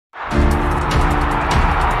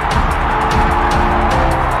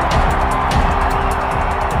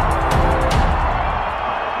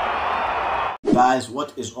guys,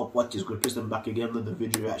 what is up? What is good? I'm back again with the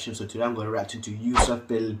video reaction. So today I'm going to react to Youcef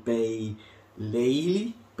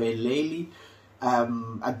Belaïli.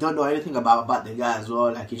 I don't know anything about the guy as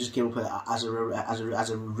well. Like, he just came up with as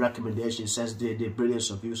a recommendation. It says the Brilliance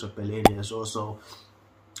of Youcef Belaïli as well. So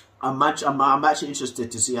I'm actually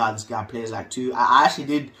interested to see how this guy plays. Like, too, I actually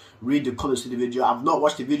did read the comments to the video. I've not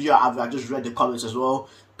watched the video. I just read the comments as well.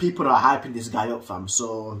 People are hyping this guy up, fam.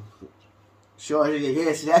 So sure, he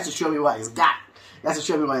has to show me what he's got. He has to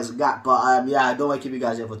show me what he's got. But yeah, I don't want to keep you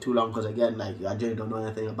guys here for too long because again, like, I really don't know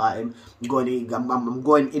anything about him. I'm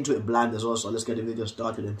going into it blind as well. So let's get the video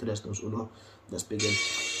started. Into this, no, let's begin.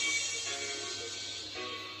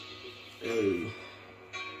 Hey,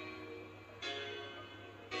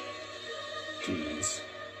 jeez,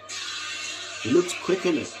 he looks quick,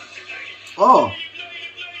 innit? Oh.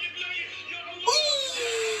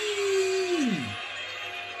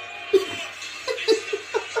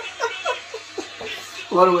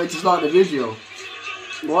 What a way to start the video.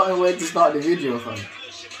 What a way to start the video, fam.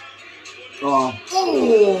 Oh. Oh.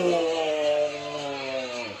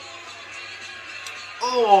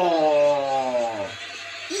 Oh.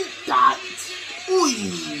 Eat that. Ooh.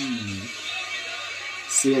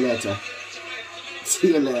 See you later. See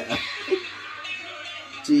you later.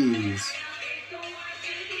 Jeez.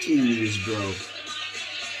 Jeez, bro.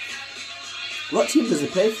 What team does he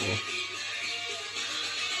play for?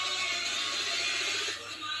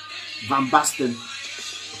 Van Basten.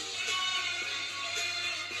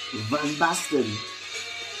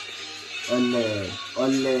 Ole.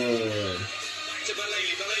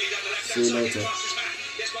 See you later.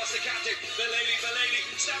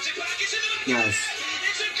 Nice.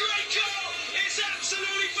 It's a great goal. It's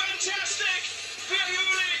absolutely fantastic.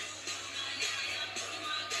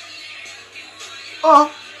 Oh.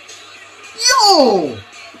 Yo.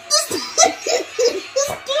 This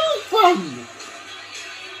dude fun.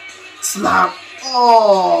 Slap.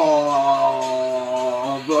 Oh,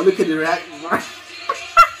 bro, look at the reaction.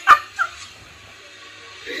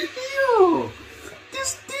 Yo,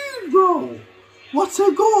 this dude, bro. What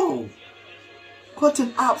a goal. What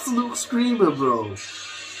an absolute screamer, bro.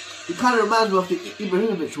 He kind of reminds me of the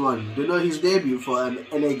Ibrahimovic one. You know, his debut for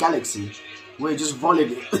LA Galaxy, where he just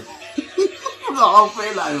volleyed it. The whole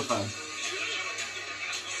play line, fam.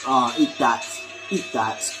 Oh, eat that. Eat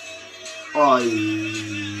that. Oh,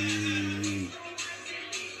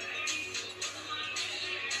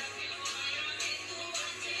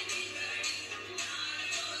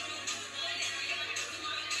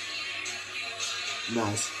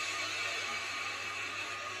 nice.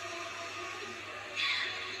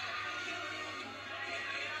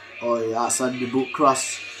 Oh yeah, outside the boot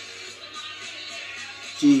cross.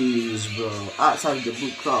 Jeez, bro. Outside the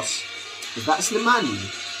boot cross. Is that Slimani?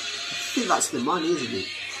 I think that's Slimani, isn't it?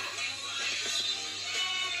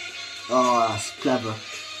 Oh, that's clever.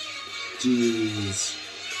 Jeez.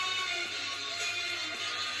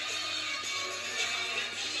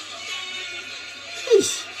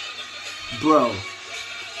 Eesh. Bro.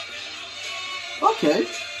 Okay.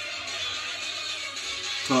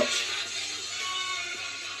 Touch.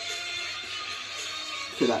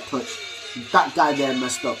 Look at that touch. That guy there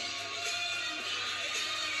messed up.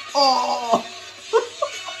 Oh!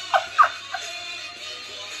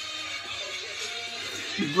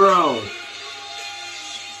 Bro.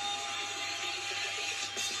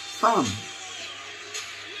 Fam.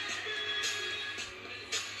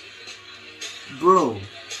 Bro.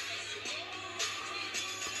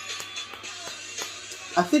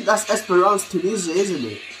 I think that's Esperance Tunisia, isn't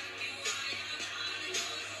it?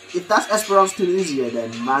 If that's Esperance Tunisia,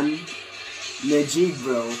 then man, Najib,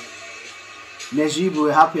 bro. Najib will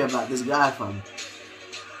be happy about this guy, fam.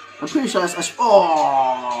 I'm pretty sure that's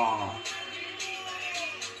oh!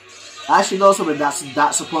 I actually know someone that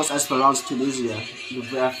supports Esperance Tunisia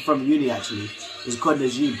from uni, actually. It's called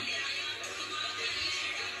Najib.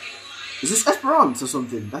 Is this Esperance or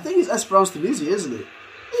something? I think it's Esperance Tunisia, isn't it?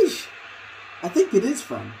 Eesh. I think it is,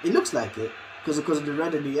 fam. It looks like it because of the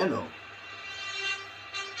red and the yellow.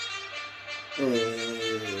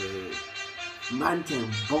 Man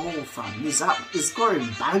can ball, fam. He's scoring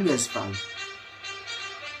bangers, fam.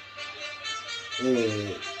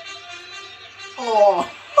 Oh.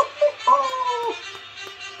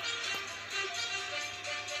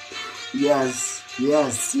 Yes.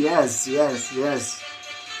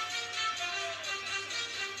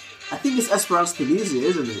 I think it's Esperance Tunisia,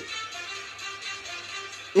 isn't it?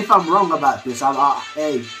 If I'm wrong about this,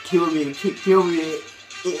 hey, kill me in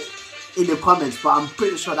the comments, but I'm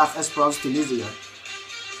pretty sure that's Esperance Tunisia.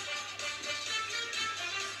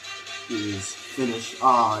 Jeez, finish.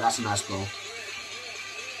 Oh, that's a nice goal.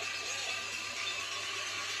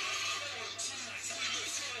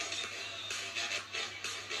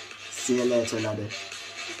 See you later, laddie.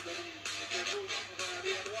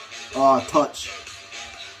 Oh, touch.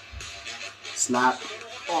 Slap.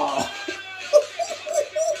 Oh.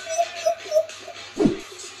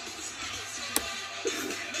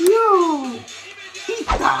 Yo. Eat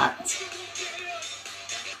that.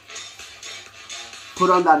 Put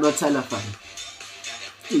on that Nutella, fam.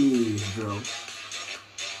 Please, bro.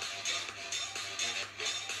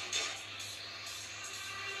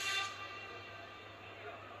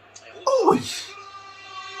 Oh.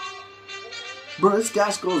 Bro, this guy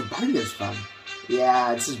scores bangers, fam.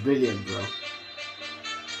 Yeah, this is brilliant, bro.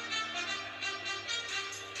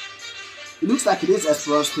 It looks like it is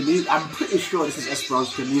Esperance Tunisia. I'm pretty sure this is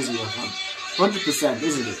Esperance Tunisia, fam. 100%,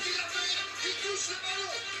 isn't it?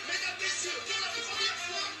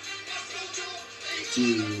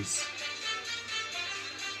 Jeez.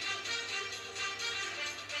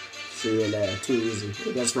 See you later. Too easy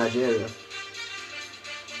against Nigeria.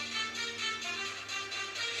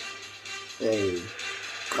 Hey.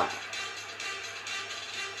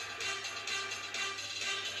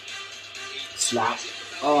 Slap.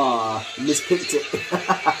 Oh, he miskicked it.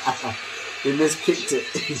 He miskicked it.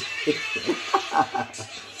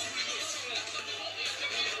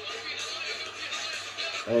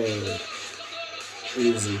 Hey.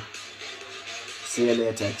 Easy. See you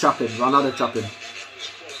later. Chopping. Ronaldo chopping.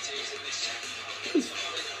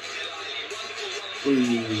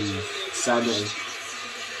 Ooh. Samuel.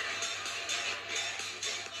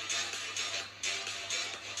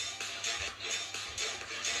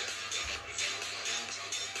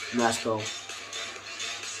 Nice goal.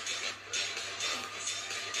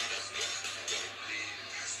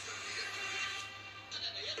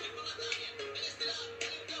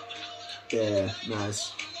 Yeah,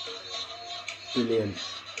 nice. Brilliant.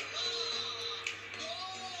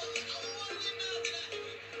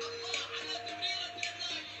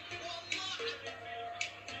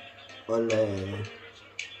 Ole.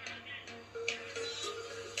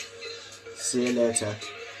 See you later.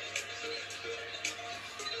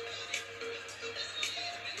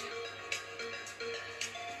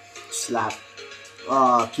 Slap.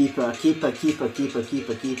 Oh, keeper.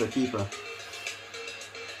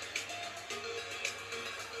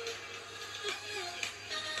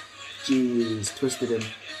 Jeez, twisted him.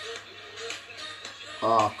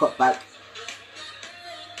 Oh, cut back.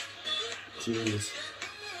 Jeez.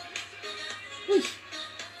 Whoosh.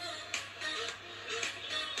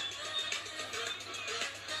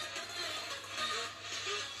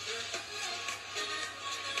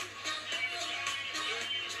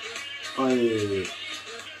 Oi.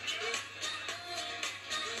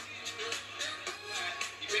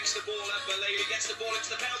 He picks the ball up, Belaïli gets the ball into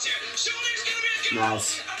the penalty. Surely it's going to be a goal.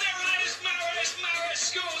 Nice. And there it is, Mahrez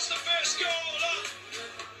scores the first goal.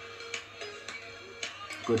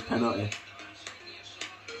 Good penalty.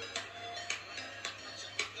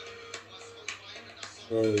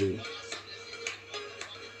 Hey.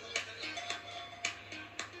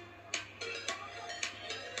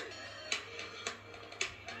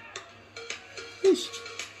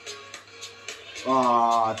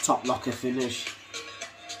 Oh, top locker finish.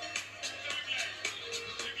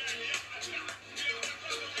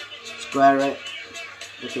 Square it.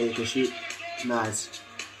 Okay, you can shoot. Nice.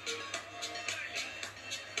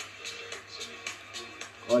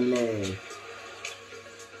 Ole.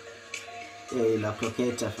 Hey, la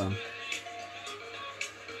croqueta, fam.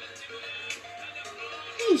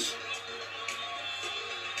 Eesh.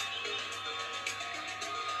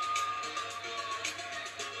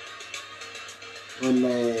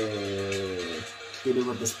 Ole. Hit it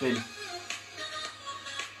with the spin.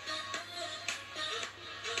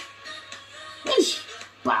 Eesh.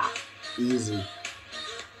 Bah. Easy.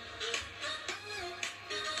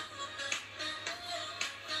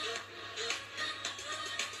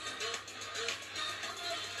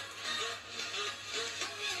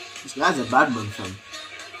 This guy's a bad man, fam.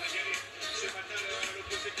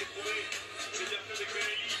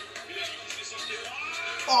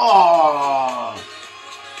 Oh!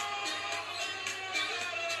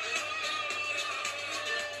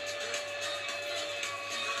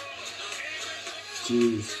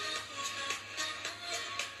 Jeez.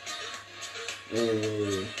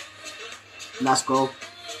 Hey. Last goal.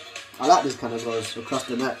 I like this kind of goals across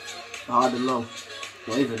the net, hard and low,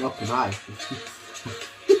 not even up and high.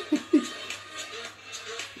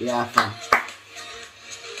 Yeah, fam.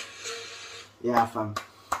 Yeah, fam.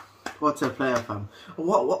 What a player, fam.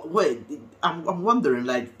 Wait, I'm wondering,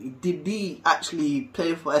 like, did he actually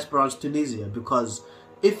play for Esperance Tunisia? Because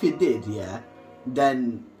if he did, yeah,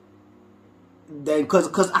 then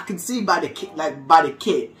because I can see by the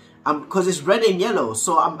kit, because it's red and yellow,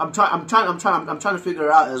 so I'm trying to figure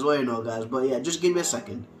it out as well, you know, guys. But yeah, just give me a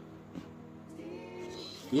second.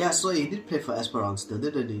 Yeah, so he did play for Esperance still,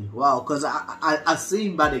 didn't he? Wow, because I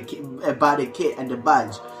seen by the kit and the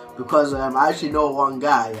badge, because I actually know one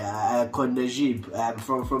guy called Najib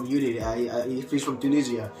from uni. He's from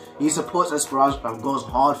Tunisia. He supports Esperance and goes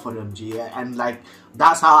hard for them, G. And like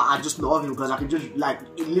that's how I just know of him, because I can just like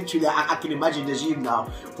literally I can imagine Najib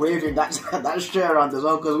now waving that shirt around as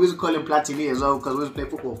well, because we used to call him Platini as well, because we used to play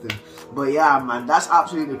football with him. But yeah, man, that's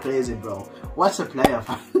absolutely crazy, bro. What a player!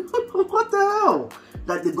 What the hell?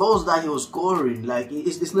 Like the goals that he was scoring, like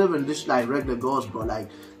it's not even just like regular goals, bro. Like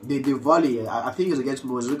the volley, I think it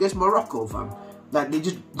was against Morocco, fam. Like they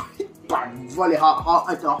just volley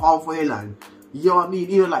at the halfway line. You know what I mean?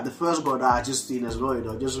 Even like the first goal that I just seen as well, you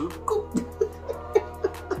know, just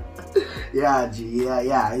yeah, G,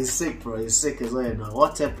 yeah, he's sick, bro. He's sick as well, you know.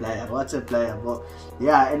 What a player, what a player. But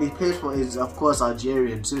yeah, and he plays for is of course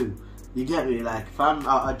Algerian too. You get me? Like, fam,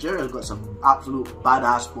 Algeria's got some absolute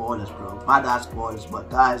badass ballers, bro. Badass ballers. But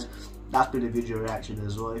guys, that's been the video reaction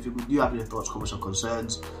as well. If you do have any thoughts, comments, or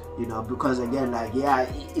concerns, you know, because again, like, yeah,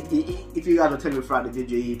 if you guys are telling me throughout the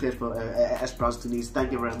video, he plays for Esperance Tunis,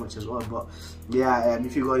 thank you very much as well. But yeah,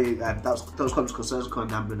 if you got any those comments, concerns,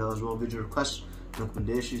 comment down below as well. Video requests,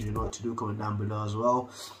 recommendations, you know what to do, comment down below as well.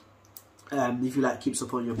 If you like, keep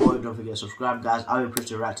supporting your boy, don't forget to subscribe, guys. I've been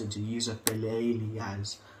pretty reacting to Youcef Belaïli,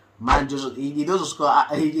 guys. Man just he doesn't score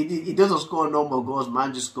he doesn't score no more goals.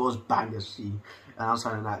 Man just scores bangers. And I'm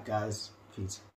saying that, guys. Peace.